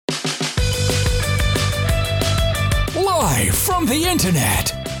from the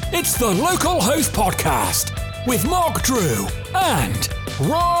internet. It's the Local Host Podcast with Mark Drew and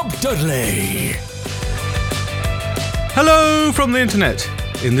Rob Dudley. Hello from the internet.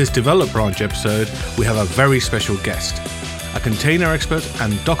 In this Develop Branch episode, we have a very special guest, a container expert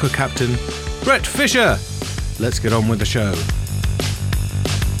and Docker captain, Brett Fisher. Let's get on with the show.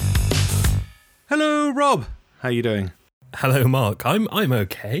 Hello, Rob. How are you doing? Hello, Mark. I'm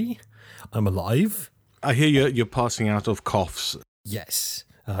okay. I'm alive. I hear you're passing out of coughs. Yes.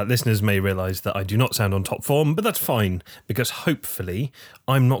 Listeners may realise that I do not sound on top form, but that's fine, because hopefully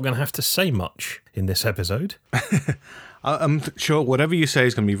I'm not going to have to say much in this episode. I'm sure whatever you say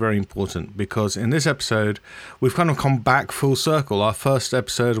is going to be very important, because in this episode, we've kind of come back full circle. Our first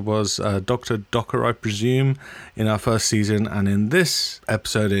episode was Dr. Docker, I presume, in our first season. And in this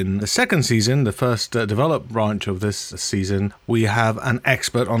episode, in the second season, the first Develop branch of this season, we have an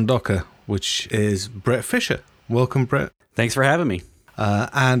expert on Docker, which is Brett Fisher. Welcome, Brett. Thanks for having me.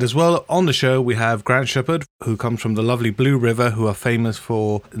 And as well on the show, we have Grant Shepard, who comes from the lovely Blue River, who are famous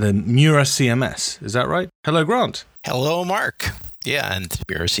for the Mura CMS. Is that right? Hello, Grant. Hello, Mark. Yeah, and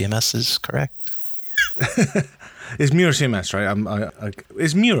Mura CMS is correct. It's Mura CMS, right?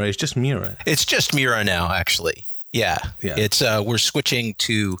 It's Mura. It's just Mura. It's just Mura now, actually. Yeah. It's we're switching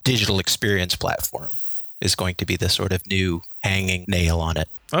to digital experience platform. Is going to be the sort of new hanging nail on it.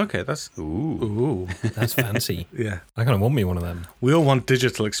 Okay, that's That's fancy. Yeah. I kind of want me one of them. We all want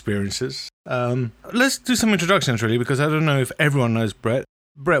digital experiences. Let's do some introductions, really, because I don't know if everyone knows Brett.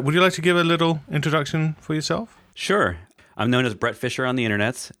 Brett, would you like to give a little introduction for yourself? Sure. I'm known as Brett Fisher on the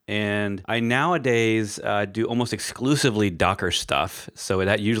internet, and I nowadays do almost exclusively Docker stuff. So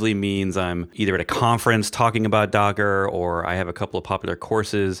that usually means I'm either at a conference talking about Docker, or I have a couple of popular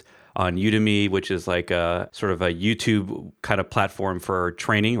courses on Udemy, which is like a sort of a YouTube kind of platform for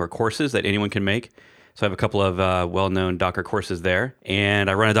training or courses that anyone can make. So I have a couple of well-known Docker courses there. And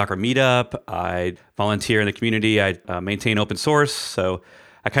I run a Docker meetup. I volunteer in the community. I maintain open source. So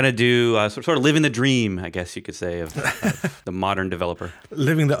I kind of do sort of living the dream, I guess you could say, of the modern developer.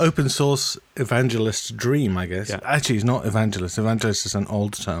 Living the open source evangelist's dream, I guess. Yeah. Actually, it's not evangelist. Evangelist is an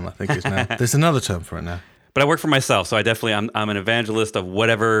old term, I think it's now. There's another term for it now. But I work for myself, so I'm an evangelist of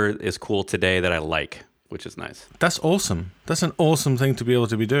whatever is cool today that I like, which is nice. That's awesome. That's an awesome thing to be able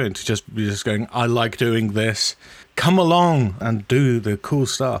to be doing, to just be going, I like doing this. Come along and do the cool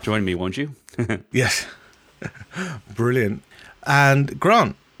stuff. Join me, won't you? Yes. Brilliant. And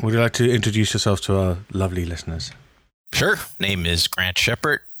Grant, would you like to introduce yourself to our lovely listeners? Sure. Name is Grant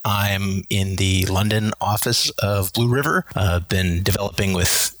Shepard. I'm in the London office of Blue River. I've been developing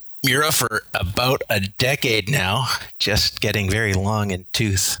with Mura for about a decade now, just getting very long in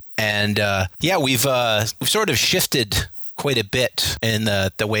tooth. And we've sort of shifted quite a bit in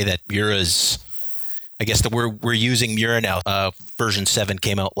the way that Mura's, I guess that we're using Mura now. Version 7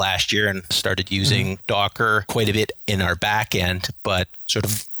 came out last year and started using Docker quite a bit in our back end, but sort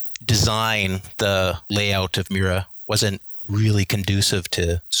of design, the layout of Mura wasn't really conducive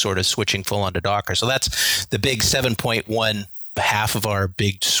to sort of switching full onto Docker. So that's the big 7.1. Half of our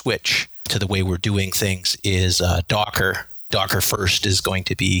big switch to the way we're doing things is Docker. Docker first is going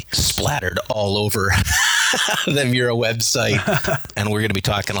to be splattered all over the Mura website, and we're going to be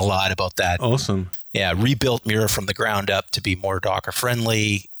talking a lot about that. Awesome. Yeah, rebuilt Mura from the ground up to be more Docker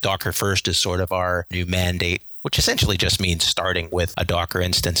friendly. Docker first is sort of our new mandate, which essentially just means starting with a Docker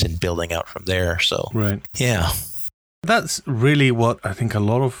instance and building out from there. So, right. Yeah. That's really what I think a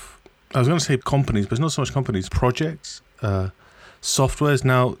lot of, I was going to say companies, but it's not so much companies, projects, softwares.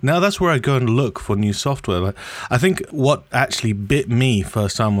 Now that's where I go and look for new software. Like, I think what actually bit me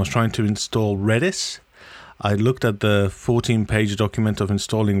first time was trying to install Redis. I looked at the 14-page document of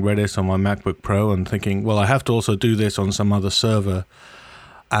installing Redis on my MacBook Pro and thinking, well, I have to also do this on some other server.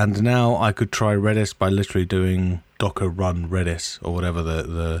 And now I could try Redis by literally doing Docker run Redis or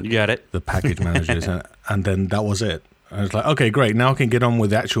whatever You got it. the package manager is. And then that was it. I was like, okay, great. Now I can get on with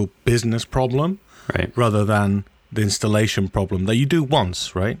the actual business problem, Right. rather than the installation problem that you do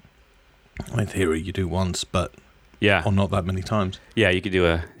once, right? In theory, you do once, but Yeah. or not that many times. Yeah, you could do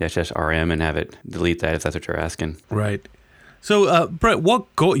a -rm and have it delete that if that's what you're asking. Right. So, Brett,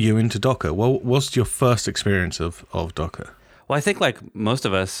 what got you into Docker? What was your first experience of Docker? Well, I think like most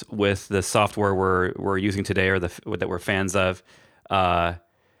of us with the software we're using today or that we're fans of, I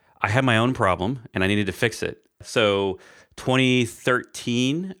had my own problem and I needed to fix it. So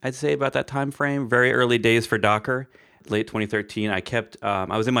 2013, I'd say about that time frame, very early days for Docker, late 2013.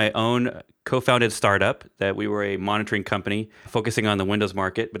 I was in my own co-founded startup that we were a monitoring company focusing on the Windows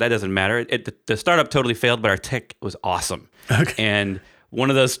market, but that doesn't matter. The startup totally failed, but our tech was awesome. Okay. And one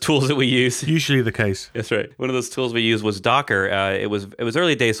of those tools that we use. Usually the case. That's right. One of those tools we used was Docker. It was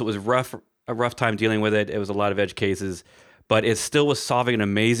early days, so it was a rough time dealing with it. It was a lot of edge cases, but it still was solving an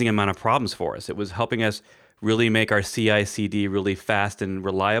amazing amount of problems for us. It was helping us really make our CI/CD really fast and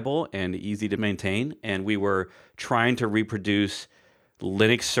reliable and easy to maintain. And we were trying to reproduce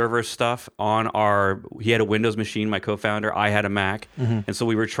Linux server stuff on he had a Windows machine, my co-founder, I had a Mac. And so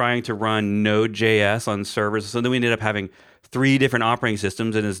we were trying to run Node.js on servers. So then we ended up having 3 different operating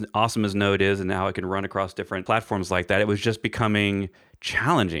systems, and as awesome as Node is and how it can run across different platforms like that, it was just becoming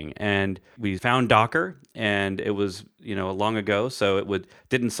challenging. And we found Docker, and it was, long ago, so it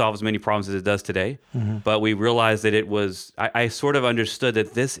didn't solve as many problems as it does today. But we realized that it was, I sort of understood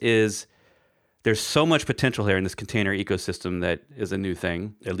that there's so much potential here in this container ecosystem that is a new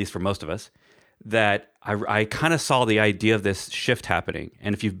thing, at least for most of us, that I kind of saw the idea of this shift happening.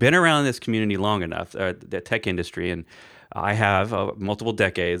 And if you've been around this community long enough, the tech industry, and I have multiple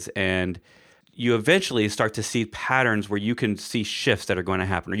decades, and you eventually start to see patterns where you can see shifts that are going to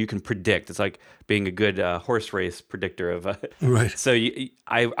happen, or you can predict. It's like being a good horse race predictor of. Right. So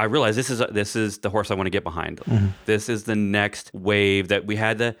I realized this is the horse I want to get behind. This is the next wave. That we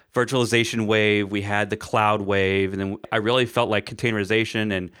had the virtualization wave, we had the cloud wave, and then I really felt like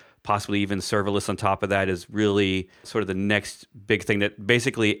containerization and possibly even serverless on top of that is really sort of the next big thing that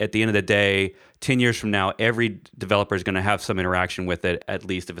basically at the end of the day, 10 years from now, every developer is going to have some interaction with it, at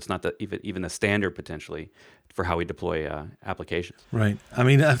least if it's not even the standard potentially for how we deploy applications. Right. I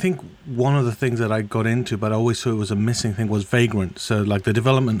mean, I think one of the things that I got into, but I always saw it was a missing thing, was Vagrant. So like the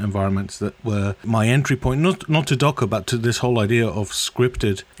development environments that were my entry point, not to Docker, but to this whole idea of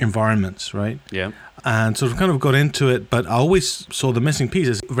scripted environments, right? Yeah. And sort of kind of got into it, but I always saw the missing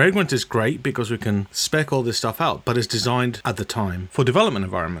pieces. Vagrant is great because we can spec all this stuff out, but it's designed at the time for development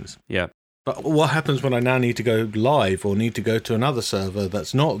environments. Yeah. But what happens when I now need to go live or need to go to another server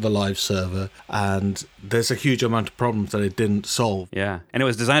that's not the live server, and there's a huge amount of problems that it didn't solve? Yeah. And it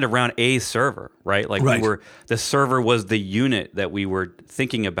was designed around a server, right? Like Right. The server was the unit that we were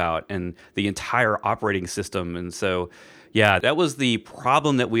thinking about and the entire operating system. And so, yeah, that was the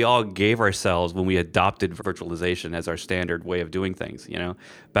problem that we all gave ourselves when we adopted virtualization as our standard way of doing things.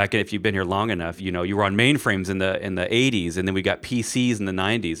 Back if you've been here long enough, you were on mainframes in the 80s, and then we got PCs in the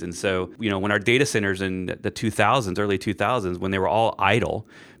 90s. And so, when our data centers in the 2000s, early 2000s, when they were all idle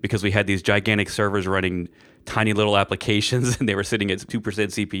because we had these gigantic servers running tiny little applications and they were sitting at 2%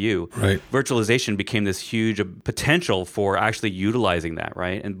 CPU. Right. Virtualization became this huge potential for actually utilizing that,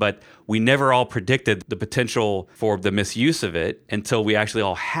 right? But we never all predicted the potential for the misuse of it until we actually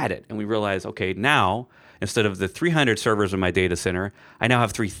all had it. And we realized, okay, now instead of the 300 servers in my data center, I now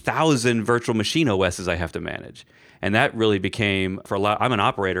have 3,000 virtual machine OSs I have to manage. And that really became, I'm an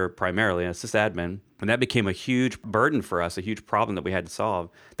operator primarily, a sysadmin, and that became a huge burden for us, a huge problem that we had to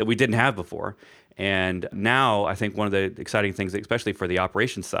solve that we didn't have before. And now I think one of the exciting things, especially for the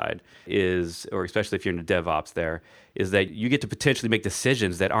operations side, is, or especially if you're in the DevOps there, is that you get to potentially make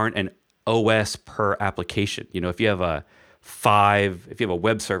decisions that aren't an OS per application. If you have a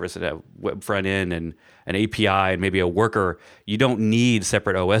web service and a web front end and an API and maybe a worker, you don't need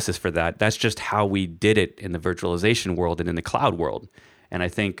separate OSs for that. That's just how we did it in the virtualization world and in the cloud world. And I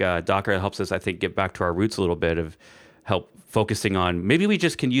think Docker helps us, get back to our roots a little bit of help focusing on maybe we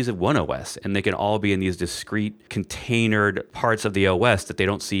just can use one OS and they can all be in these discrete containered parts of the OS that they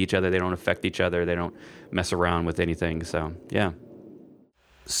don't see each other, they don't affect each other, they don't mess around with anything. So, yeah.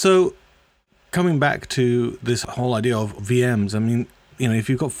 So coming back to this whole idea of VMs, I mean, if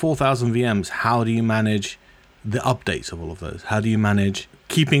you've got 4,000 VMs, how do you manage the updates of all of those? How do you manage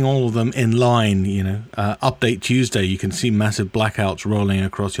keeping all of them in line? Update Tuesday, you can see massive blackouts rolling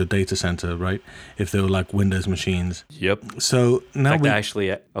across your data center, right? If they were like Windows machines. Yep. So now go ahead.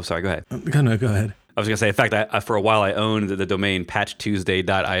 No, go ahead. I was going to say, in fact, for a while I owned the domain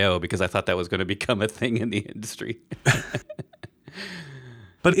patchtuesday.io because I thought that was going to become a thing in the industry.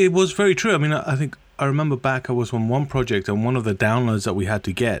 But it was very true. I mean, I remember back, I was on one project, and one of the downloads that we had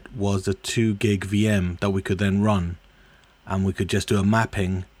to get was a 2 gig VM that we could then run. And we could just do a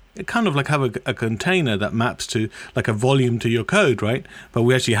mapping. It kind of like have a container that maps to like a volume to your code, right? But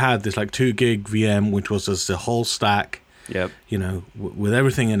we actually had this like 2 gig VM, which was just a whole stack, Yep. With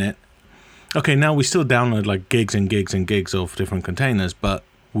everything in it. Okay, now we still download like gigs and gigs and gigs of different containers, but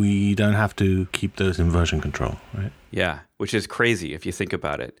we don't have to keep those in version control, right? Yeah, which is crazy if you think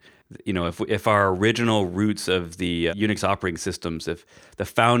about it. If our original roots of the Unix operating systems, if the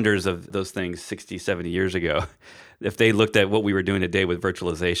founders of those things 60, 70 years ago, if they looked at what we were doing today with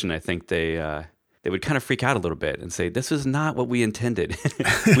virtualization, I think they they would kind of freak out a little bit and say, this is not what we intended.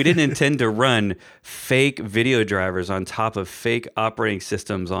 We didn't intend to run fake video drivers on top of fake operating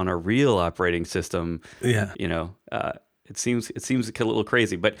systems on a real operating system. Yeah. It seems a little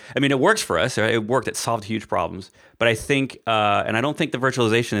crazy, but I mean, it works for us. Right? It worked. It solved huge problems. But I think, and I don't think the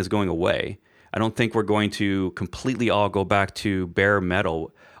virtualization is going away. I don't think we're going to completely all go back to bare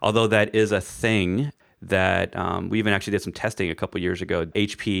metal, although that is a thing that we even actually did some testing a couple years ago.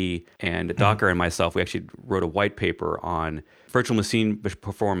 HP and Docker and myself, we actually wrote a white paper on virtual machine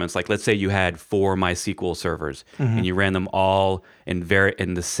performance. Like, let's say you had 4 MySQL servers and you ran them all in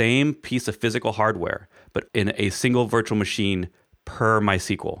the same piece of physical hardware, but in a single virtual machine per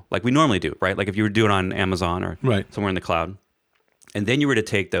MySQL, like we normally do, right? Like if you were doing it on Amazon or somewhere in the cloud. And then you were to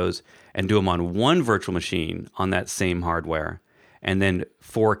take those and do them on one virtual machine on that same hardware, and then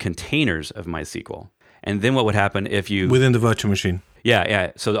 4 containers of MySQL. And then what would happen if you... Within the virtual machine.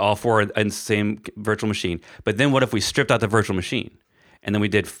 Yeah. So all 4 in the same virtual machine. But then what if we stripped out the virtual machine? And then we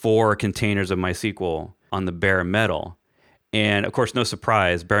did 4 containers of MySQL on the bare metal. And of course, no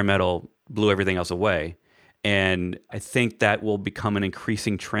surprise, bare metal blew everything else away. And I think that will become an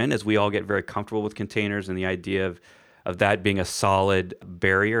increasing trend as we all get very comfortable with containers and the idea of that being a solid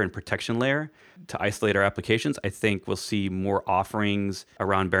barrier and protection layer to isolate our applications. I think we'll see more offerings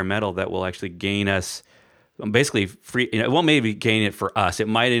around bare metal that will actually gain us basically free. It won't maybe gain it for us. It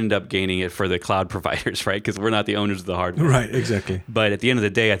might end up gaining it for the cloud providers, right? Because we're not the owners of the hardware. Right, exactly. But at the end of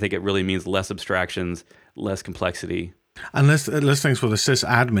the day, I think it really means less abstractions, less complexity. And less things for the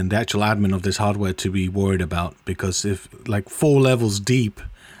sysadmin, the actual admin of this hardware, to be worried about. Because if like 4 levels deep,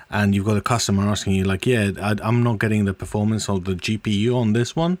 and you've got a customer asking you like, yeah, I'm not getting the performance of the GPU on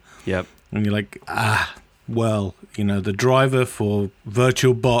this one. Yep. And you're like, well, the driver for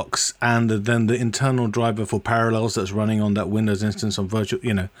VirtualBox and then the internal driver for Parallels that's running on that Windows instance on virtual,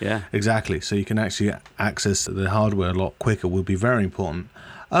 Yeah. Exactly. So you can actually access the hardware a lot quicker will be very important.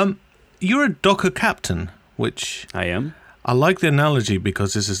 You're a Docker captain, which... I am. I like the analogy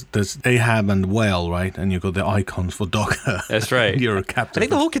because there's Ahab and Whale, right? And you've got the icons for Docker. That's right. You're a captain. I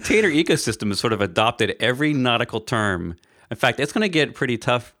think the whole container ecosystem has sort of adopted every nautical term. In fact, it's going to get pretty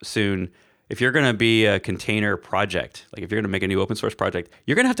tough soon. If you're going to be a container project, like if you're going to make a new open source project,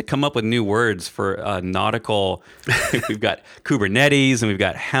 you're going to have to come up with new words for nautical. We've got Kubernetes and we've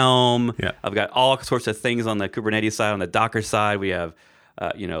got Helm. Yeah. I've got all sorts of things on the Kubernetes side. On the Docker side, we have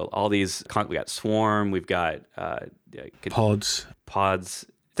all these. We got Swarm. We've got pods,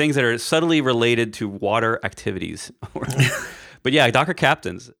 things that are subtly related to water activities. But yeah, Docker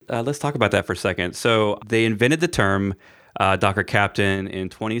captains. Let's talk about that for a second. So they invented the term Docker captain in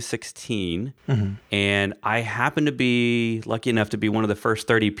 2016, and I happened to be lucky enough to be one of the first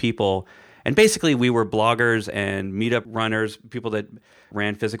 30 people. And basically, we were bloggers and meetup runners, people that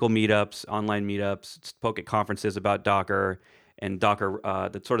ran physical meetups, online meetups, spoke at conferences about Docker and Docker,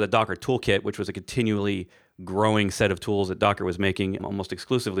 the Docker toolkit, which was a continually growing set of tools that Docker was making almost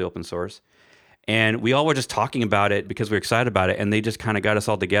exclusively open source. And we all were just talking about it because we were excited about it. And they just kind of got us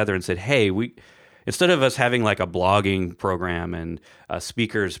all together and said, hey, instead of us having like a blogging program and a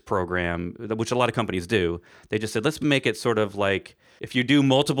speakers program, which a lot of companies do, they just said, let's make it sort of like, if you do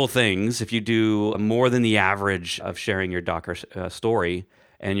multiple things, if you do more than the average of sharing your Docker story,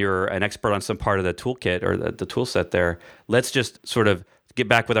 and you're an expert on some part of the toolkit or the tool set there, let's just sort of get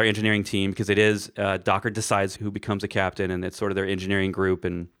back with our engineering team, because it is Docker decides who becomes a captain, and it's sort of their engineering group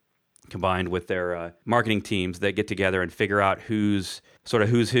and combined with their marketing teams that get together and figure out who's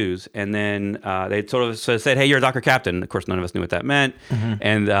whose. And then they sort of said, hey, you're a Docker captain. Of course, none of us knew what that meant.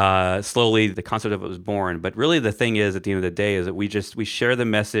 And slowly the concept of it was born. But really the thing is, at the end of the day, is that we share the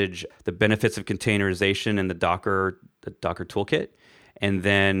message, the benefits of containerization and the Docker toolkit. And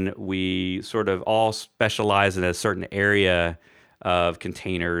then we sort of all specialize in a certain area of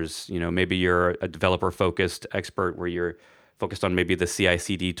containers. Maybe you're a developer-focused expert where you're focused on maybe the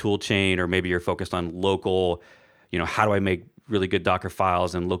CI/CD tool chain, or maybe you're focused on local, how do I make really good Docker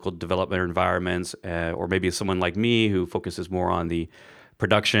files in local development environments, or maybe someone like me who focuses more on the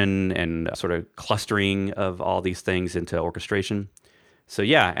production and sort of clustering of all these things into orchestration. So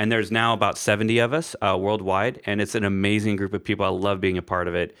yeah, and there's now about 70 of us worldwide, and it's an amazing group of people. I love being a part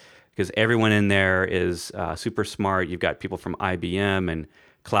of it because everyone in there is super smart. You've got people from IBM and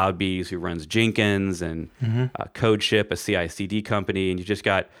CloudBees, who runs Jenkins, and CodeShip, a CI/CD company, and you just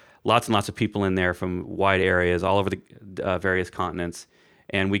got lots and lots of people in there from wide areas all over the various continents.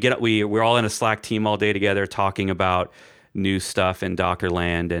 And we're all in a Slack team all day together talking about new stuff in Docker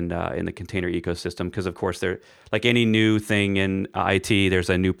land and in the container ecosystem, because of course there, like any new thing in IT, there's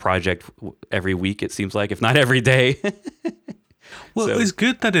a new project every week, it seems like, if not every day. Well, it's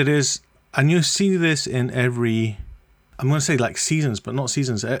good that it is And you see this in every, I'm going to say like seasons, but not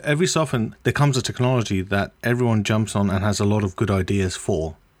seasons. Every so often there comes a technology that everyone jumps on and has a lot of good ideas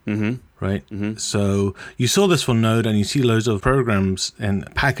for. Mm-hmm. Right? Mm-hmm. So you saw this for Node and you see loads of programs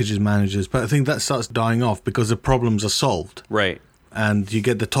and packages managers, but I think that starts dying off because the problems are solved. Right. And you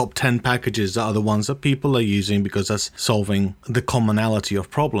get the top 10 packages that are the ones that people are using because that's solving the commonality of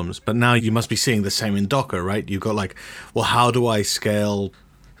problems. But now you must be seeing the same in Docker, right? You've got like, well, how do I scale,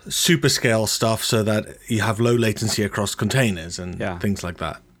 super scale stuff so that you have low latency across containers and things like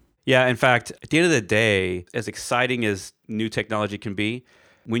that? Yeah, in fact, at the end of the day, as exciting as new technology can be,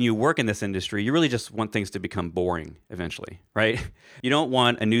 when you work in this industry, you really just want things to become boring eventually, right? You don't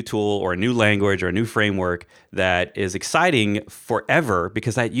want a new tool or a new language or a new framework that is exciting forever,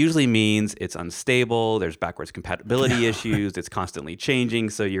 because that usually means it's unstable, there's backwards compatibility issues, it's constantly changing,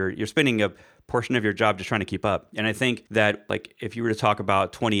 so you're spending a portion of your job just trying to keep up. And I think that, like, if you were to talk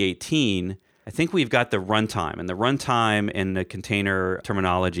about 2018, I think we've got the runtime, and the runtime in the container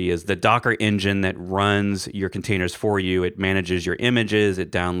terminology is the Docker engine that runs your containers for you. It manages your images,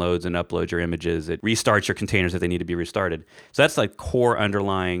 it downloads and uploads your images, it restarts your containers if they need to be restarted. So that's like core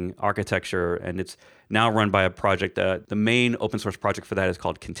underlying architecture, and it's now run by a project. The main open source project for that is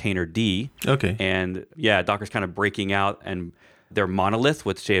called Containerd. Okay. And yeah, Docker's kind of breaking out, and their monolith,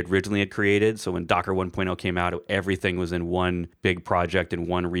 which they originally had created. So when Docker 1.0 came out, everything was in one big project in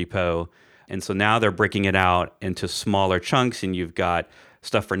one repo. And so now they're breaking it out into smaller chunks, and you've got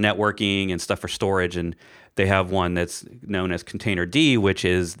stuff for networking and stuff for storage. And they have one that's known as Containerd, which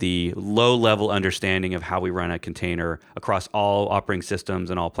is the low-level understanding of how we run a container across all operating systems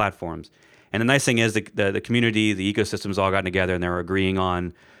and all platforms. And the nice thing is the community, the ecosystems all gotten together, and they're agreeing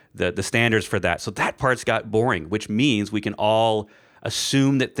on the standards for that. So that part's got boring, which means we can all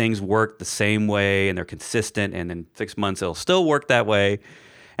assume that things work the same way and they're consistent, and in 6 months it'll still work that way.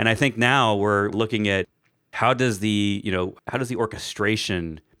 And I think now we're looking at how does the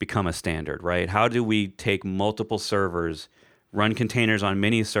orchestration become a standard, right? How do we take multiple servers, run containers on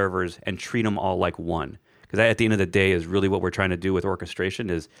many servers, and treat them all like one? Because that, at the end of the day, is really what we're trying to do with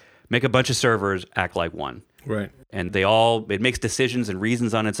orchestration, is make a bunch of servers act like one. Right. And it makes decisions and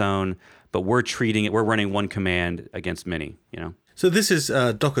reasons on its own, but we're running one command against many, So this is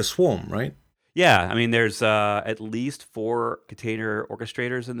Docker Swarm, right? Yeah, I mean, there's at least 4 container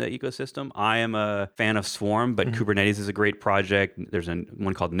orchestrators in the ecosystem. I am a fan of Swarm, but Kubernetes is a great project. There's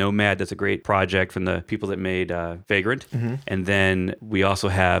one called Nomad that's a great project from the people that made Vagrant. And then we also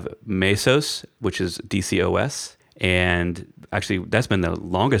have Mesos, which is DCOS. And actually, that's been the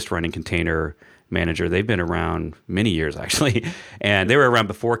longest running container manager. They've been around many years, actually, and they were around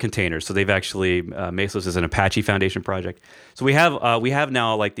before containers. So they've actually Mesos is an Apache Foundation project. So we have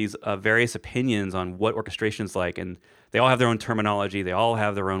now like these various opinions on what orchestration's like, and they all have their own terminology. They all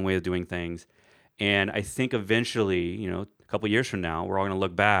have their own way of doing things. And I think eventually, a couple of years from now, we're all going to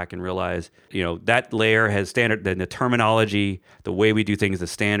look back and realize, that layer has standard. The terminology, the way we do things, the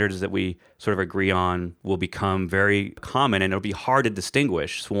standards that we sort of agree on will become very common, and it'll be hard to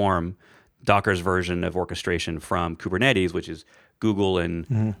distinguish Swarm, Docker's version of orchestration, from Kubernetes, which is Google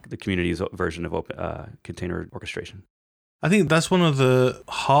and the community's version of container orchestration. I think that's one of the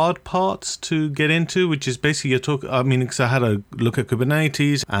hard parts to get into, which is basically because I had a look at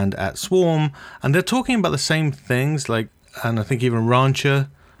Kubernetes and at Swarm, and they're talking about the same things, and I think even Rancher,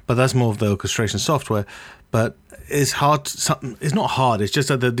 but that's more of the orchestration software. But it's hard. It's not hard. It's just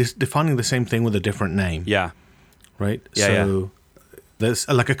that they're defining the same thing with a different name. Yeah. Right? Yeah, so there's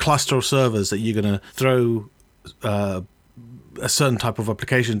like a cluster of servers that you're going to throw a certain type of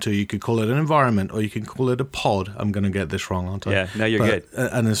application to. You could call it an environment, or you can call it a pod. I'm going to get this wrong, aren't I? Yeah, no, you're good.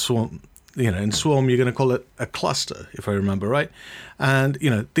 And in Swarm, in Swarm, you're going to call it a cluster, if I remember right. And,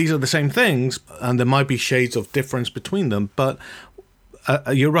 these are the same things, and there might be shades of difference between them, but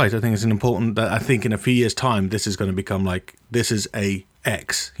you're right. I think it's important that I think in a few years' time, this is going to become like, this is a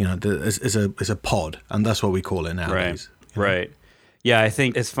X, is a pod, and that's what we call it nowadays. Right. Yeah, I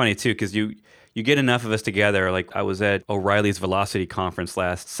think it's funny too, because you get enough of us together. Like, I was at O'Reilly's Velocity conference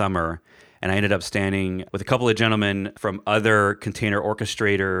last summer, and I ended up standing with a couple of gentlemen from other container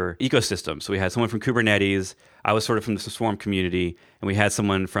orchestrator ecosystems. So we had someone from Kubernetes, I was sort of from the Swarm community, and we had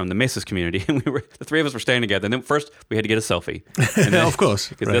someone from the Mesos community, and the three of us were standing together. And then first we had to get a selfie. And then, of course.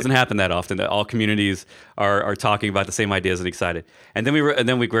 Because it doesn't happen that often that all communities are talking about the same ideas and excited. And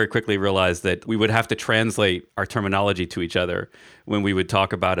then we very quickly realized that we would have to translate our terminology to each other when we would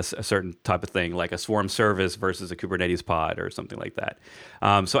talk about a certain type of thing, like a Swarm service versus a Kubernetes pod or something like that.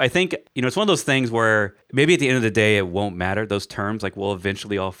 So I think, it's one of those things where maybe at the end of the day, it won't matter. Those terms, like, we'll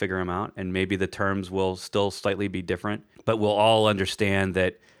eventually all figure them out, and maybe the terms will still slightly be different, but we'll all understand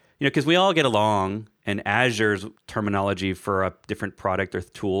that, because we all get along, and Azure's terminology for a different product or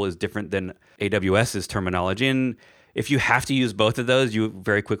tool is different than AWS's terminology. And if you have to use both of those, you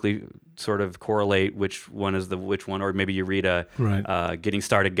very quickly sort of correlate which one is which one, or maybe you read a getting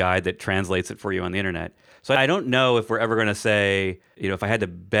started guide that translates it for you on the internet. So I don't know if we're ever going to say, if I had to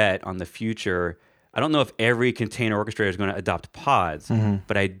bet on the future, I don't know if every container orchestrator is going to adopt pods,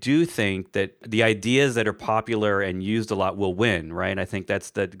 but I do think that the ideas that are popular and used a lot will win, right? And I think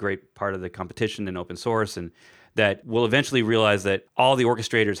that's the great part of the competition in open source, and that we'll eventually realize that all the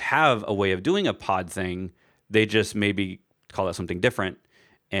orchestrators have a way of doing a pod thing. They just maybe call it something different.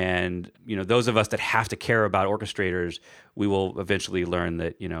 And, those of us that have to care about orchestrators, we will eventually learn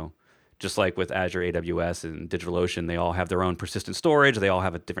that, just like with Azure, AWS, and DigitalOcean, they all have their own persistent storage. They all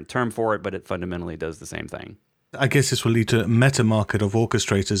have a different term for it, but it fundamentally does the same thing. I guess this will lead to a meta market of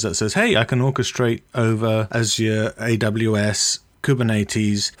orchestrators that says, hey, I can orchestrate over Azure, AWS,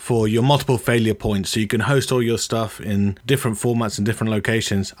 Kubernetes for your multiple failure points, so you can host all your stuff in different formats and different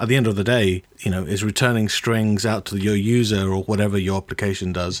locations. At the end of the day, is returning strings out to your user or whatever your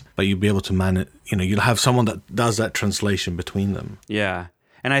application does, but you'll be able to manage, you'll have someone that does that translation between them. Yeah.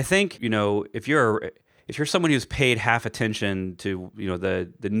 And I think, if you're someone who's paid half attention to,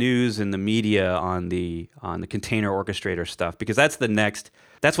 the news and the media on the container orchestrator stuff, because that's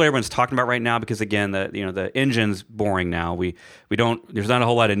what everyone's talking about right now, because again, the engine's boring now. There's not a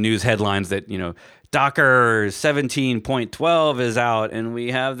whole lot of news headlines that, Docker 17.12 is out and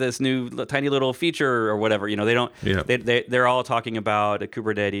we have this new tiny little feature or whatever. They're all talking about a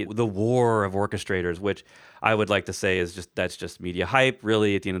Kubernetes, the war of orchestrators, which I would like to say is that's just media hype.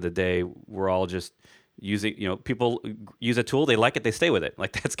 Really, at the end of the day, we're all just using, people use a tool, they like it, they stay with it.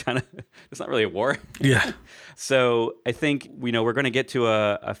 Like it's not really a war. Yeah. So I think, we're going to get to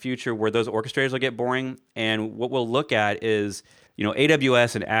a future where those orchestrators will get boring. And what we'll look at is,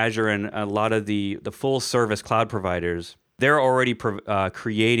 AWS and Azure and a lot of the full service cloud providers, they're already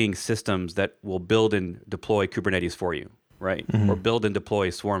creating systems that will build and deploy Kubernetes for you, right? Or build and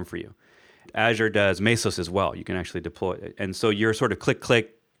deploy Swarm for you. Azure does Mesos as well. You can actually deploy it. And so you're sort of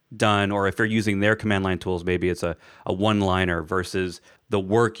click, done, or if you're using their command line tools, maybe it's a one-liner versus the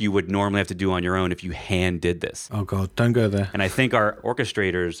work you would normally have to do on your own if you hand did this. Oh God, don't go there. And I think our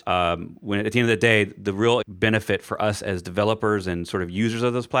orchestrators, when at the end of the day, the real benefit for us as developers and sort of users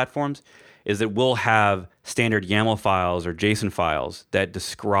of those platforms is that we'll have standard YAML files or JSON files that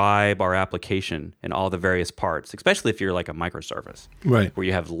describe our application and all the various parts, especially if you're like a microservice, right, where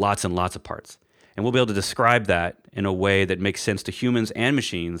you have lots and lots of parts. And we'll be able to describe that in a way that makes sense to humans and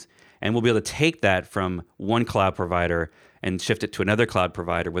machines. And we'll be able to take that from one cloud provider and shift it to another cloud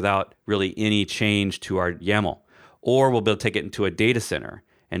provider without really any change to our YAML. Or we'll be able to take it into a data center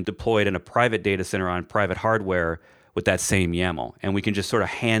and deploy it in a private data center on private hardware with that same YAML. And we can just sort of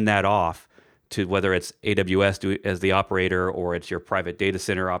hand that off to whether it's AWS as the operator or it's your private data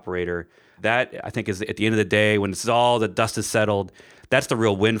center operator. That, I think, is at the end of the day, when this is all the dust is settled, that's the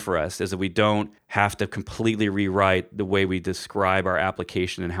real win for us, is that we don't have to completely rewrite the way we describe our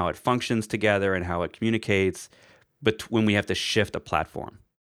application and how it functions together and how it communicates, but when we have to shift a platform.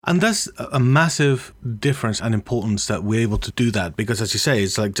 And that's a massive difference and importance that we're able to do that, because as you say,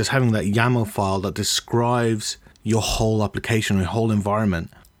 it's like just having that YAML file that describes your whole application, your whole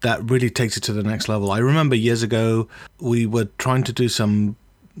environment. That really takes it to the next level. I remember years ago, we were trying to do some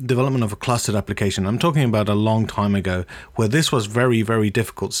development of a clustered application. I'm talking about a long time ago, where this was very, very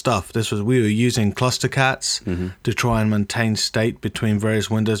difficult stuff. We were using cluster cats to try and maintain state between various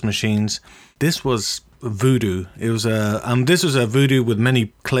Windows machines. This was voodoo. This was a voodoo with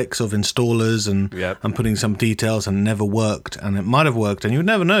many clicks of installers and putting some details, and never worked. And it might have worked, and you would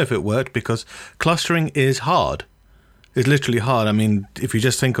never know if it worked, because clustering is hard. It's literally hard. I mean, if you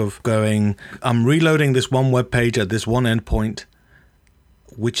just think of going, I'm reloading this one web page at this one endpoint,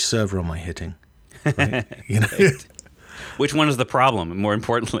 which server am I hitting? Right? Which one is the problem? More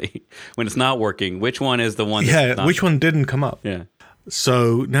importantly, when it's not working, which one is the one that's not... which one didn't come up? Yeah.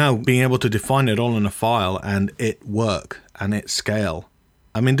 So now being able to define it all in a file and it work and it scale.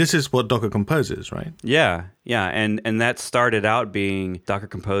 I mean, this is what Docker Compose is, right? Yeah. And that started out being Docker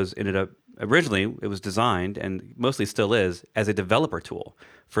Compose ended up, originally it was designed, and mostly still is, as a developer tool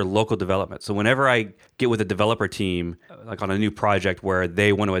for local development. So whenever I get with a developer team, like on a new project where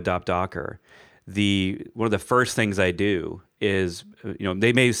they want to adopt Docker, one of the first things I do is,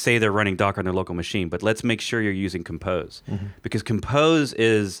 they may say they're running Docker on their local machine, but let's make sure you're using Compose, because Compose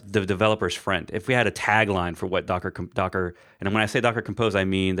is the developer's friend. If we had a tagline for what Docker, and when I say Docker Compose, I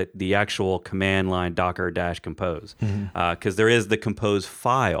mean that the actual command line Docker-Compose, because there is the Compose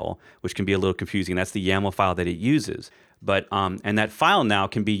file, which can be a little confusing. That's the YAML file that it uses. But and that file now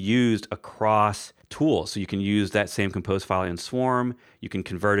can be used across tools. So you can use that same compose file in Swarm. You can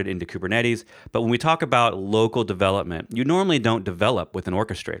convert it into Kubernetes. But when we talk about local development, you normally don't develop with an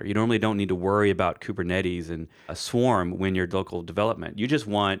orchestrator. You normally don't need to worry about Kubernetes and a Swarm when you're local development. You just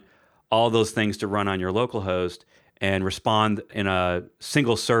want all those things to run on your local host and respond in a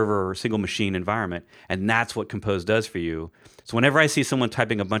single server or single machine environment. And that's what Compose does for you. So whenever I see someone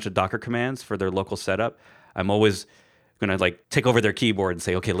typing a bunch of Docker commands for their local setup, I'm always going to take over their keyboard and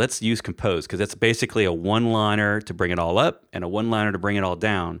say, okay, let's use Compose, because it's basically a one-liner to bring it all up and a one-liner to bring it all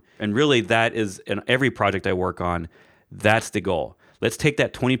down. And really that is, in every project I work on, that's the goal. Let's take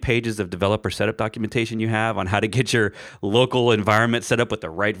that 20 pages of developer setup documentation you have on how to get your local environment set up with the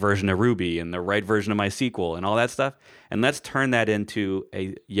right version of Ruby and the right version of MySQL and all that stuff, and let's turn that into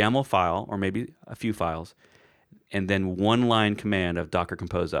a YAML file, or maybe a few files, and then one-line command of Docker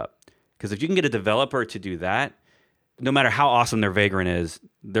Compose up. Because if you can get a developer to do that, no matter how awesome their Vagrant is,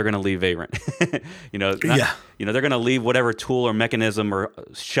 they're going to leave Vagrant. They're going to leave whatever tool or mechanism or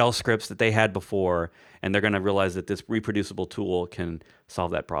shell scripts that they had before, and they're going to realize that this reproducible tool can solve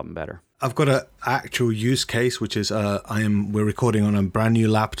that problem better. I've got an actual use case, which is we're recording on a brand new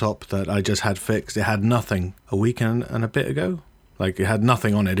laptop that I just had fixed. It had nothing a week and a bit ago. It had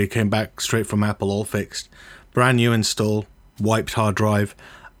nothing on it. It came back straight from Apple, all fixed. Brand new install, wiped hard drive.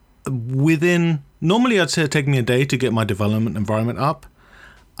 Normally I'd say it'd take me a day to get my development environment up.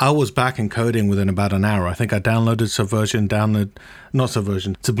 I was back in coding within about an hour. I think I downloaded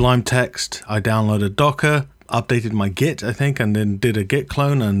Sublime Text. I downloaded Docker, updated my Git, I think, and then did a Git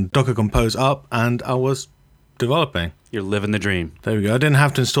clone and Docker Compose up, and I was developing. You're living the dream. There we go. I didn't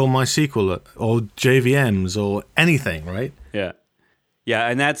have to install MySQL or JVMs or anything, right? Yeah. Yeah,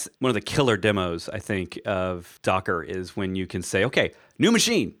 and that's one of the killer demos, I think, of Docker is when you can say, okay, new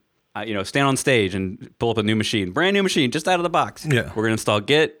machine. Stand on stage and pull up a new machine, brand new machine, just out of the box. Yeah. We're going to install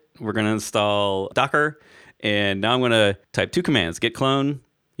Git. We're going to install Docker. And now I'm going to type 2 commands, git clone.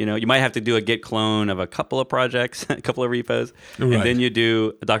 You might have to do a git clone of a couple of projects, a couple of repos. Right. And then you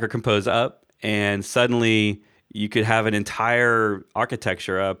do a Docker Compose up. And suddenly you could have an entire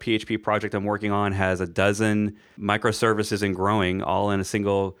architecture. A PHP project I'm working on has 12 microservices and growing, all in a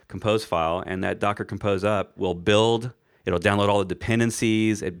single Compose file. And that Docker Compose up will build. It'll download all the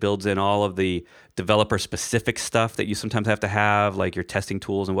dependencies. It builds in all of the developer-specific stuff that you sometimes have to have, like your testing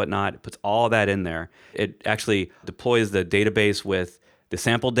tools and whatnot. It puts all that in there. It actually deploys the database with the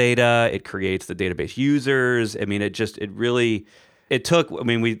sample data. It creates the database users. I mean, that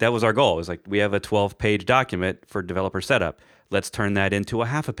was our goal. It was we have a 12-page document for developer setup. Let's turn that into a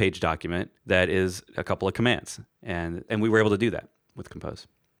half a page document that is a couple of commands. And we were able to do that with Compose.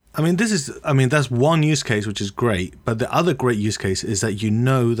 That's one use case, which is great. But the other great use case is that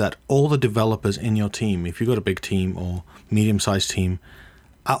that all the developers in your team, if you've got a big team or medium-sized team,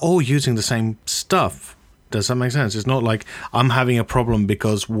 are all using the same stuff. Does that make sense? It's not like I'm having a problem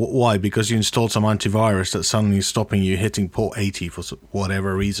because why? Because you installed some antivirus that's suddenly stopping you hitting port 80 for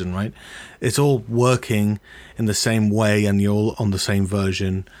whatever reason, right? It's all working in the same way and you're all on the same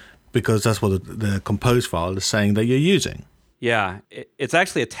version because that's what the Compose file is saying that you're using. Yeah, it's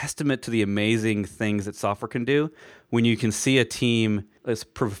actually a testament to the amazing things that software can do when you can see a team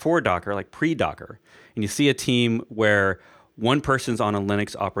before Docker, like pre-Docker, and you see a team where one person's on a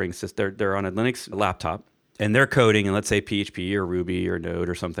Linux operating system, they're on a Linux laptop, and they're coding in, let's say, PHP or Ruby or Node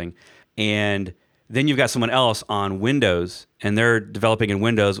or something, and then you've got someone else on Windows, and they're developing in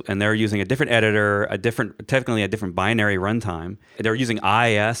Windows, and they're using a different editor, technically a different binary runtime. They're using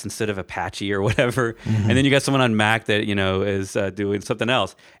IIS instead of Apache or whatever. Mm-hmm. And then you got someone on Mac that is doing something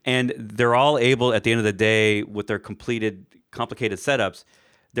else. And they're all able, at the end of the day, with their complicated setups,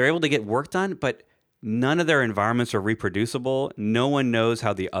 they're able to get work done, but none of their environments are reproducible. No one knows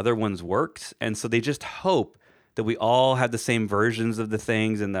how the other ones works, and so they just hope that we all have the same versions of the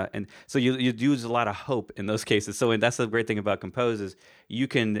things, and so you use a lot of hope in those cases. So that's the great thing about Compose is you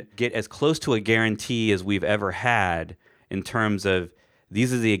can get as close to a guarantee as we've ever had in terms of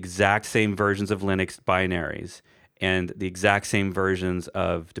these are the exact same versions of Linux binaries and the exact same versions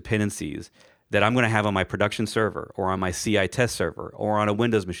of dependencies that I'm going to have on my production server or on my CI test server or on a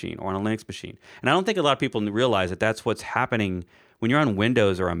Windows machine or on a Linux machine. And I don't think a lot of people realize that that's what's happening when you're on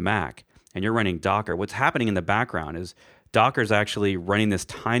Windows or a Mac and you're running Docker. What's happening in the background is Docker's actually running this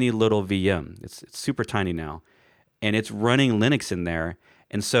tiny little VM. It's super tiny now, and it's running Linux in there.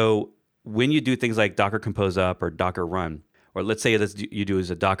 And so when you do things like Docker Compose up or Docker run, or let's say you do as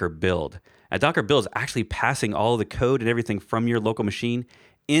a Docker build, a Docker build is actually passing all of the code and everything from your local machine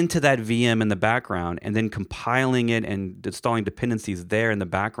into that VM in the background and then compiling it and installing dependencies there in the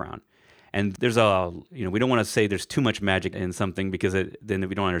background. And there's we don't want to say there's too much magic in something because then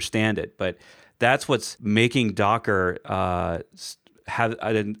we don't understand it. But that's what's making Docker have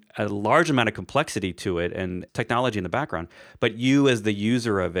a large amount of complexity to it and technology in the background. But you as the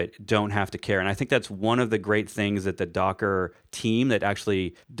user of it don't have to care. And I think that's one of the great things that the Docker team that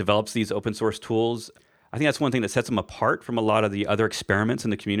actually develops these open source tools, I think that's one thing that sets them apart from a lot of the other experiments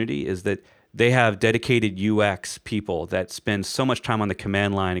in the community, is that they have dedicated UX people that spend so much time on the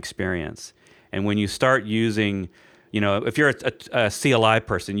command line experience. And when you start using, if you're a CLI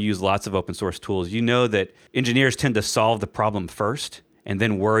person, you use lots of open source tools, you know that engineers tend to solve the problem first and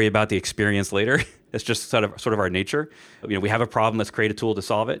then worry about the experience later. It's just sort of our nature. We have a problem, let's create a tool to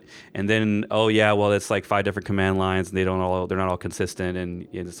solve it. And then, it's like 5 different command lines and they're not all consistent and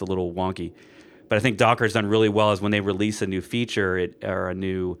it's a little wonky. But I think Docker's done really well is when they release a new feature or a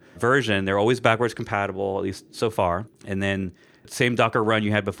new version, they're always backwards compatible, at least so far. And then same Docker run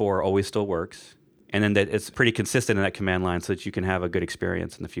you had before always still works. And then that it's pretty consistent in that command line so that you can have a good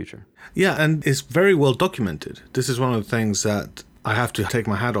experience in the future. Yeah, and it's very well documented. This is one of the things that I have to take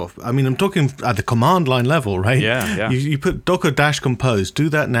my hat off. I mean, I'm talking at the command line level, right? Yeah. You put docker-compose. Do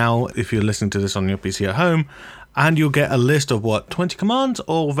that now if you're listening to this on your PC at home. And you'll get a list of 20 commands,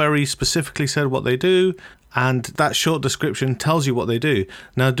 all very specifically said what they do. And that short description tells you what they do.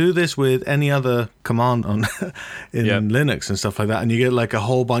 Now do this with any other command in Linux and stuff like that. And you get like a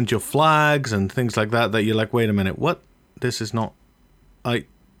whole bunch of flags and things like that you're like, wait a minute, what? This is not... I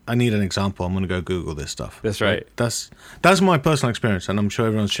need an example. I'm going to go Google this stuff. That's right. That's my personal experience. And I'm sure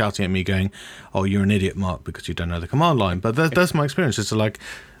everyone's shouting at me going, oh, you're an idiot, Mark, because you don't know the command line. But that's my experience. It's like...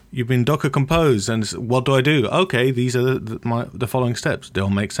 You've been Docker compose, and what do I do? Okay, these are the following steps. They all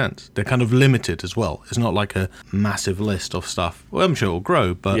make sense. They're kind of limited as well. It's not like a massive list of stuff. Well, I'm sure it'll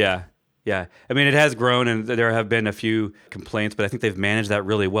grow, but... Yeah. I mean, it has grown, and there have been a few complaints, but I think they've managed that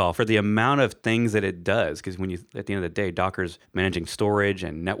really well for the amount of things that it does. Because at the end of the day, Docker's managing storage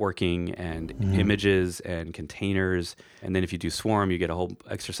and networking and images and containers. And then if you do Swarm, you get a whole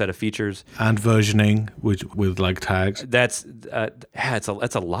extra set of features. And versioning with like tags. That's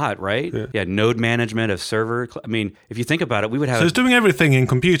a lot, right? Yeah, node management of server. I mean, if you think about it, we would have... So it's doing everything in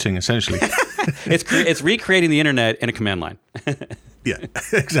computing, essentially. It's recreating the internet in a command line. Yeah,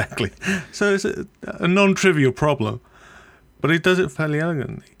 exactly. So it's a non-trivial problem, but it does it fairly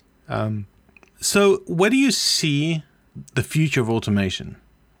elegantly. So where do you see the future of automation?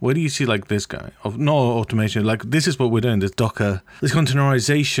 Where do you see like this guy? Not automation, like this is what we're doing, this Docker, this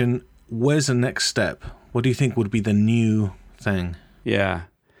containerization. Where's the next step? What do you think would be the new thing? Yeah,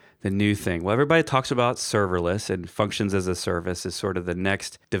 the new thing. Well, everybody talks about serverless, and functions as a service is sort of the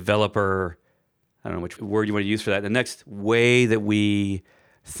next developer... I don't know which word you want to use for that. The next way that we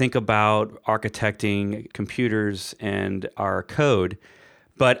think about architecting computers and our code.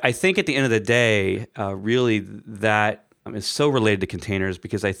 But I think at the end of the day, really that is so related to containers,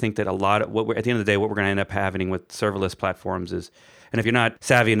 because I think that at the end of the day, what we're going to end up having with serverless platforms is, and if you're not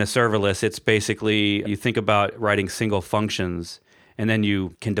savvy in a serverless, it's basically you think about writing single functions, and then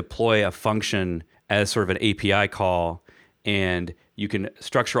you can deploy a function as sort of an API call, and you can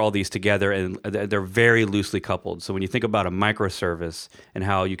structure all these together, and they're very loosely coupled. So when you think about a microservice and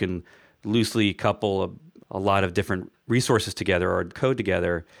how you can loosely couple a lot of different resources together or code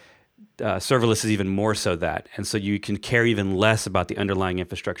together, serverless is even more so that. And so you can care even less about the underlying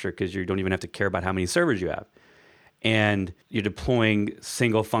infrastructure because you don't even have to care about how many servers you have. And you're deploying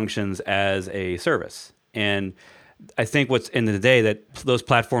single functions as a service. And I think what's in the day that those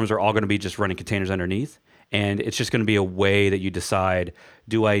platforms are all going to be just running containers underneath. And it's just going to be a way that you decide,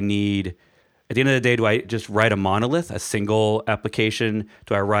 at the end of the day, do I just write a monolith, a single application?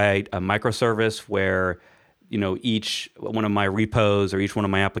 Do I write a microservice where, each one of my repos or each one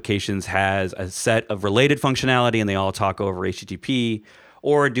of my applications has a set of related functionality and they all talk over HTTP?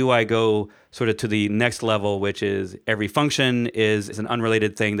 Or do I go sort of to the next level, which is every function is an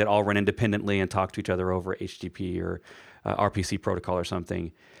unrelated thing that all run independently and talk to each other over HTTP or RPC protocol or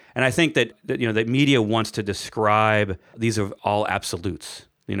something? And I think that media wants to describe these are all absolutes,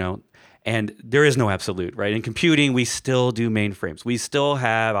 and there is no absolute, right? In computing, we still do mainframes. We still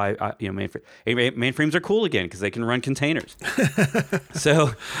have, mainframes. Mainframes are cool again because they can run containers.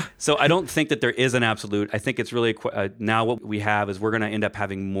 So I don't think that there is an absolute. I think it's really now what we have is we're going to end up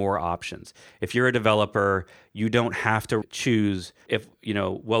having more options. If you're a developer, you don't have to choose if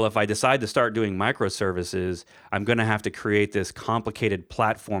I decide to start doing microservices, I'm going to have to create this complicated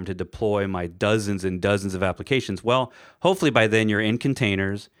platform to deploy my dozens and dozens of applications. Well, hopefully by then you're in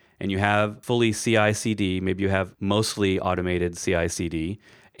containers and you have fully CI/CD, maybe you have mostly automated CI/CD,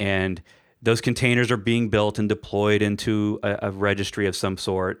 and those containers are being built and deployed into a registry of some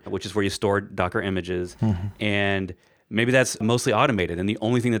sort, which is where you store Docker images. And maybe that's mostly automated. And the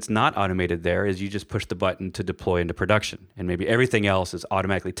only thing that's not automated there is you just push the button to deploy into production. And maybe everything else is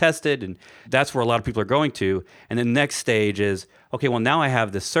automatically tested. And that's where a lot of people are going to. And the next stage is, okay, well, now I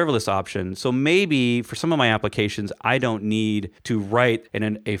have this serverless option. So maybe for some of my applications, I don't need to write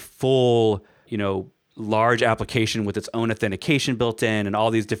a full, large application with its own authentication built in and all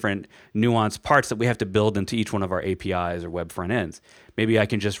these different nuanced parts that we have to build into each one of our APIs or web front ends. Maybe I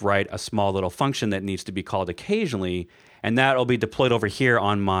can just write a small little function that needs to be called occasionally, and that'll be deployed over here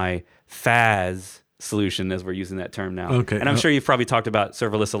on my FAS solution, as we're using that term now. Okay. And I'm sure you've probably talked about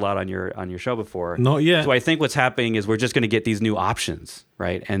serverless a lot on your show before. Not yet. So I think what's happening is we're just going to get these new options,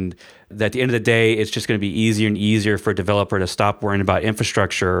 right? And at the end of the day, it's just going to be easier and easier for a developer to stop worrying about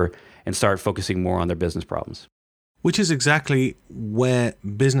infrastructure and start focusing more on their business problems. Which is exactly where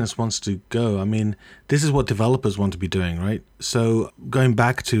business wants to go. I mean, this is what developers want to be doing, right? So going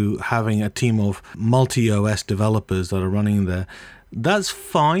back to having a team of multi-OS developers that are running there, that's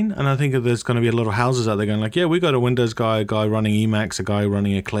fine. And I think that there's going to be a lot of houses out there going like, yeah, we got a Windows guy, a guy running Emacs, a guy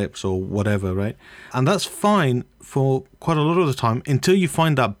running Eclipse or whatever, right? And that's fine for quite a lot of the time until you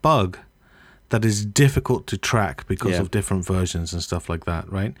find that bug that is difficult to track because of different versions and stuff like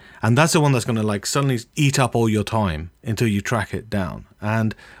that, right? And that's the one that's going to like suddenly eat up all your time until you track it down.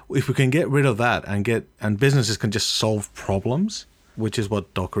 And if we can get rid of that and businesses can just solve problems, which is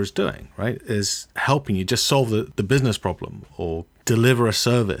what Docker is doing, right? Is helping you just solve the business problem or deliver a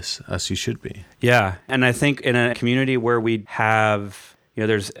service as you should be. Yeah, and I think in a community where we have,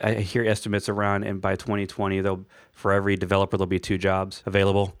 I hear estimates around, and by 2020, for every developer, there'll be 2 jobs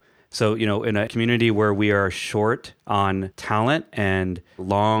available. So, in a community where we are short on talent and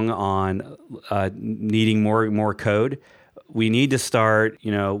long on needing more code, we need to start,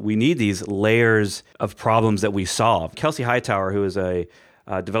 we need these layers of problems that we solve. Kelsey Hightower, who is a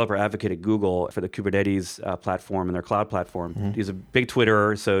developer advocate at Google for the Kubernetes platform and their cloud platform, he's a big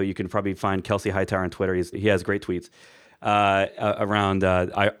Twitterer, so you can probably find Kelsey Hightower on Twitter. He has great tweets around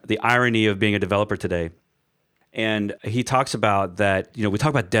the irony of being a developer today. And he talks about that, we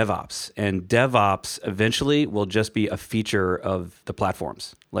talk about DevOps, and DevOps eventually will just be a feature of the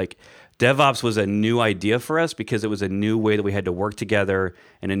platforms. Like DevOps was a new idea for us because it was a new way that we had to work together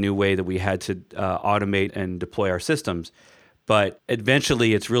and a new way that we had to automate and deploy our systems. But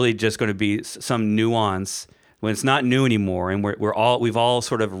eventually it's really just going to be some nuance when it's not new anymore. And we've all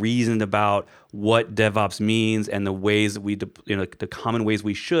sort of reasoned about what DevOps means and the ways that the common ways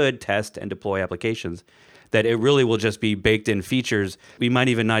we should test and deploy applications, that it really will just be baked in features. We might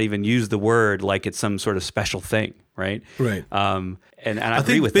even not even use the word like it's some sort of special thing, right? Right. And I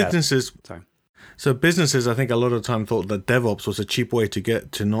agree think with businesses, that. Sorry. So businesses, I think a lot of the time thought that DevOps was a cheap way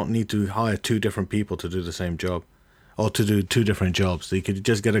to not need to hire 2 different people to do the same job or to do 2 different jobs. So you could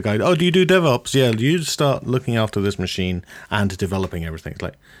just get a guy, do you do DevOps? Yeah, you start looking after this machine and developing everything. It's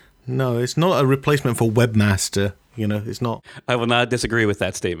like, no, it's not a replacement for Webmaster. It's not. I will not disagree with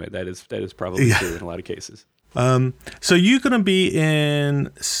that statement. That is probably true in a lot of cases. So you're going to be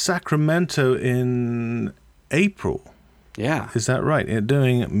in Sacramento in April. Yeah. Is that right? You're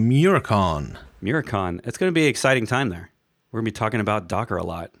doing MiraCon. MiraCon. It's going to be an exciting time there. We're going to be talking about Docker a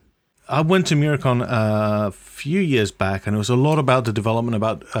lot. I went to MiraCon a few years back, and it was a lot about the development,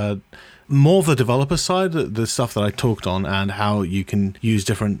 about more of the developer side, the stuff that I talked on, and how you can use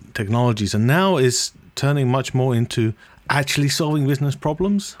different technologies. And now is turning much more into actually solving business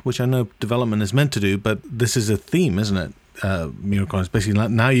problems, which I know development is meant to do, but this is a theme, isn't it? MiraCon is basically like,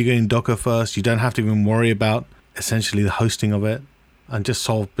 now you're going Docker first. You don't have to even worry about essentially the hosting of it and just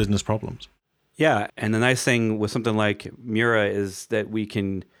solve business problems. Yeah, and the nice thing with something like Mira is that we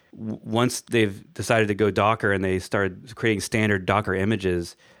can, once they've decided to go Docker and they started creating standard Docker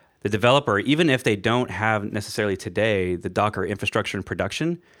images, the developer, even if they don't have necessarily today the Docker infrastructure in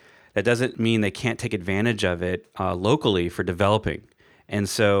production, that doesn't mean they can't take advantage of it locally for developing. And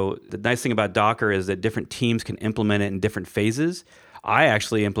so the nice thing about Docker is that different teams can implement it in different phases. I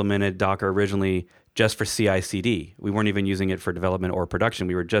actually implemented Docker originally just for CI/CD. We weren't even using it for development or production.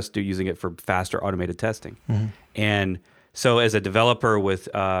 We were just using it for faster automated testing. Mm-hmm. And so as a developer with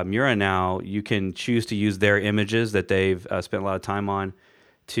Mira now, you can choose to use their images that they've spent a lot of time on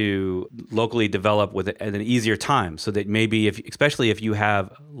to locally develop with at an easier time, so that maybe especially if you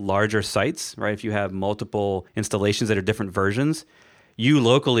have larger sites, right? If you have multiple installations that are different versions, you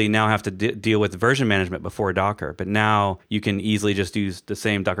locally now have to deal with version management before Docker. But now you can easily just use the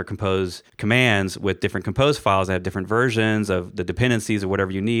same Docker Compose commands with different Compose files that have different versions of the dependencies or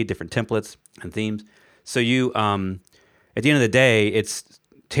whatever you need, different templates and themes. So you, at the end of the day, it's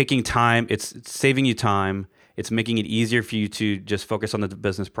taking time. It's saving you time. It's making it easier for you to just focus on the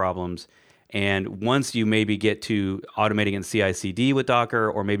business problems. And once you maybe get to automating in CI/CD with Docker,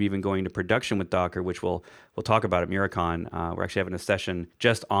 or maybe even going to production with Docker, which we'll talk about at MiraCon, we're actually having a session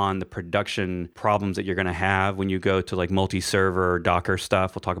just on the production problems that you're going to have when you go to like multi-server Docker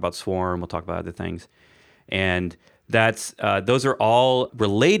stuff. We'll talk about Swarm. We'll talk about other things, and that's those are all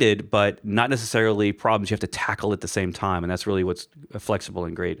related, but not necessarily problems you have to tackle at the same time. And that's really what's flexible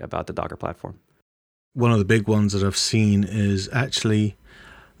and great about the Docker platform. One of the big ones that I've seen is actually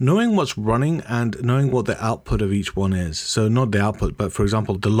knowing what's running and knowing what the output of each one is. So not the output, but for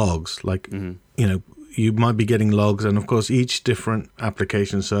example, the logs. Like, you might be getting logs, and of course, each different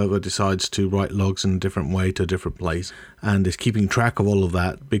application server decides to write logs in a different way to a different place, and is keeping track of all of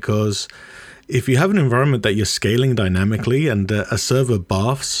that. Because if you have an environment that you're scaling dynamically and a server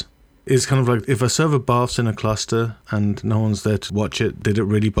barfs, it's kind of like if a server barfs in a cluster and no one's there to watch it, did it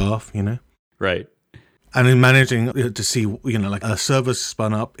really barf, Right. And in managing to see, like a server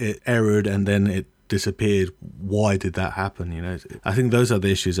spun up, it errored, and then it disappeared. Why did that happen? I think those are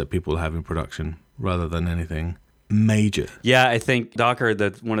the issues that people have in production rather than anything major. Yeah, I think Docker,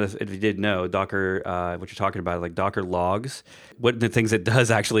 if you did know, Docker, what you're talking about, like Docker logs, what the things it does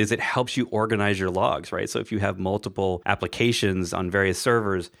actually is it helps you organize your logs, right? So if you have multiple applications on various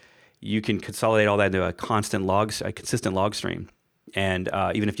servers, you can consolidate all that into a consistent log stream. And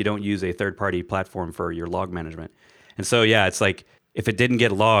even if you don't use a third-party platform for your log management. And so, yeah, it's like, if it didn't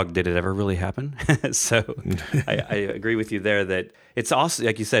get logged, did it ever really happen? So I agree with you there that it's also,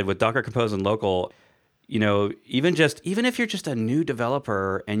 like you said, with Docker Compose and Local, even if you're just a new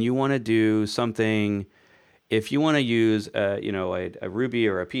developer and you want to do something, if you want to use, a Ruby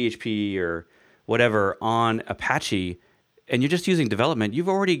or a PHP or whatever on Apache, and you're just using development,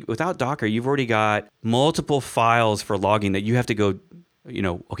 without Docker, you've already got multiple files for logging that you have to go,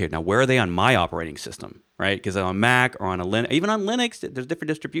 okay, now where are they on my operating system, right? Because on Mac or on even on Linux, there's different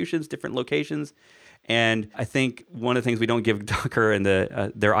distributions, different locations. And I think one of the things we don't give Docker and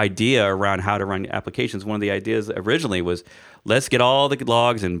their idea around how to run applications, one of the ideas originally was, let's get all the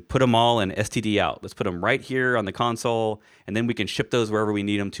logs and put them all in STD out. Let's put them right here on the console, and then we can ship those wherever we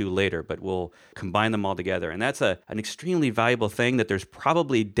need them to later, but we'll combine them all together. And that's an extremely valuable thing that there's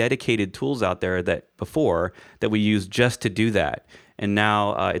probably dedicated tools out there that we use just to do that. And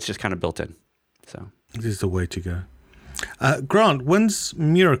now it's just kind of built in. So this is the way to go. Grant, when's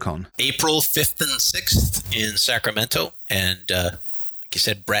MiraCon? April 5th and 6th in Sacramento. And like you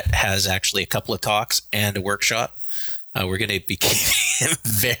said, Brett has actually a couple of talks and a workshop. We're going to be keeping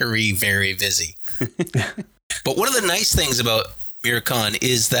very, very busy. But one of the nice things about MiraCon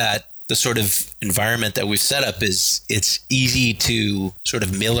is that the sort of environment that we've set up it's easy to sort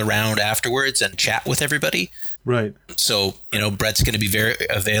of mill around afterwards and chat with everybody. Right. So, Brett's going to be very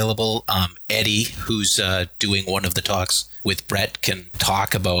available. Eddie, who's doing one of the talks with Brett, can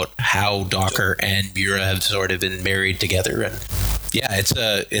talk about how Docker and Mira have sort of been married together. And yeah,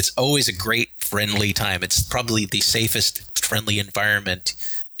 it's always a great, friendly time. It's probably the safest, friendly environment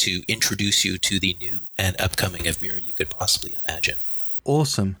to introduce you to the new and upcoming of Mira you could possibly imagine.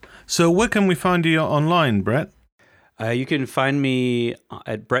 Awesome. So where can we find you online, Brett? You can find me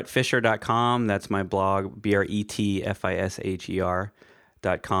at brettfisher.com. That's my blog,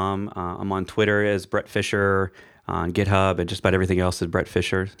 BRETFISHER.com. I'm on Twitter as Brett Fisher, on GitHub, and just about everything else is Brett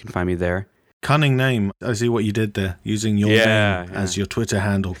Fisher. You can find me there. Cunning name. I see what you did there, using your name as your Twitter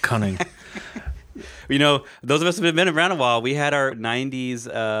handle. Cunning. Those of us who have been around a while, we had our 90s,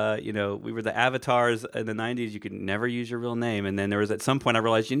 we were the avatars in the 90s. You could never use your real name. And then there was at some point I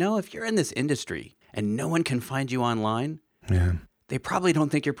realized, if you're in this industry and no one can find you online, they probably don't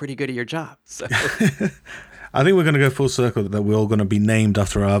think you're pretty good at your job. So I think we're going to go full circle that we're all going to be named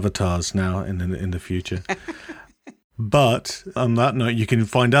after our avatars now in the future. But on that note, you can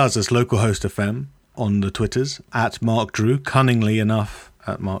find us as Localhost FM on the Twitters, at Mark Drew, cunningly enough,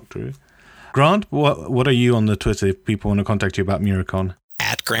 at Mark Drew. Grant, what are you on the Twitter if people want to contact you about MiraCon?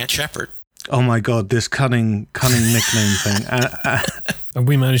 At Grant Shepard. Oh my God, this cunning nickname thing. And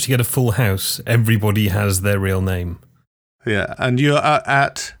we managed to get a full house. Everybody has their real name. Yeah, and you're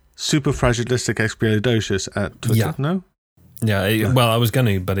at Superfragilisticexpialidocious at Twitter, yeah. No? Yeah, well, I was going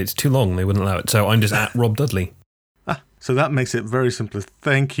to, but it's too long. They wouldn't allow it. So I'm just at Rob Dudley. So that makes it very simple.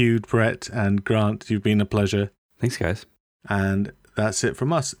 Thank you, Brett and Grant. You've been a pleasure. Thanks, guys. And that's it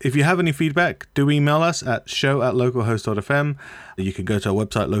from us. If you have any feedback, do email us at show@localhost.fm. You can go to our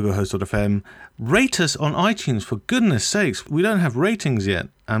website, localhost.fm. Rate us on iTunes, for goodness sakes. We don't have ratings yet,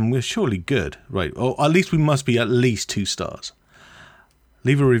 and we're surely good, right? Or at least we must be at least 2 stars.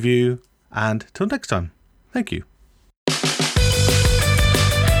 Leave a review, and till next time, thank you.